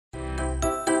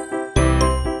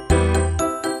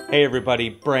Hey everybody,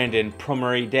 Brandon,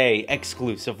 PromoErrday,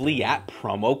 exclusively at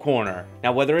PromoCorner.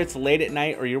 Now whether it's late at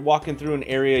night or you're walking through an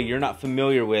area you're not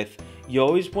familiar with, you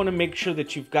always want to make sure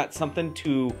that you've got something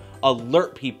to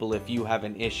alert people if you have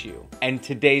an issue. And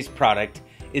today's product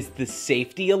is the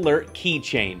Safety Alert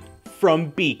Keychain from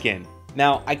Beacon.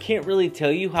 Now, I can't really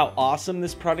tell you how awesome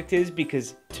this product is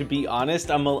because, to be honest,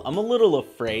 I'm a little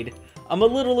afraid.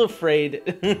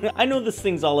 I know this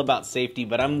thing's all about safety,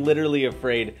 but I'm literally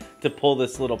afraid to pull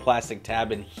this little plastic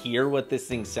tab and hear what this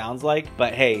thing sounds like.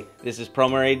 But hey, this is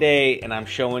PromoErrday and I'm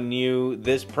showing you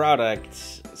this product,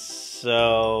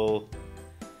 so...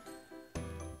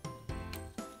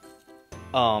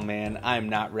 Oh man, I'm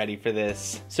not ready for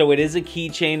this. So it is a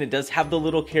keychain. It does have the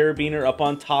little carabiner up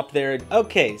on top there.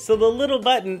 Okay, so the little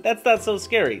button, that's not so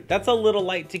scary. That's a little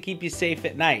light to keep you safe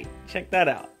at night. Check that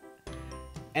out.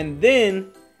 And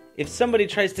then, if somebody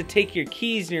tries to take your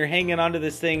keys and you're hanging onto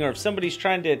this thing, or if somebody's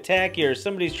trying to attack you, or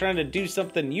somebody's trying to do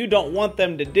something you don't want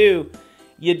them to do,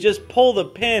 you just pull the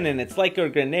pin and it's like a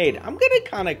grenade. I'm gonna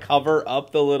kind of cover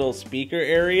up the little speaker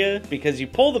area because you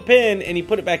pull the pin and you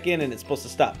put it back in and it's supposed to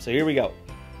stop. So here we go.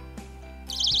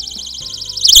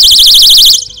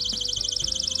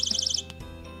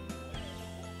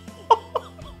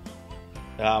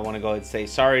 I want to go ahead and say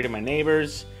sorry to my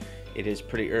neighbors. It is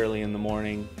pretty early in the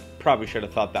morning. Probably should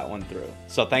have thought that one through.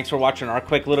 So thanks for watching our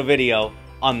quick little video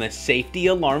on the safety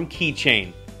alarm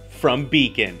keychain from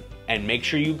Beacon. And make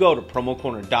sure you go to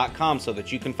PromoCorner.com so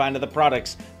that you can find other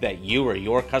products that you or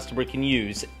your customer can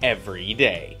use every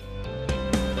day.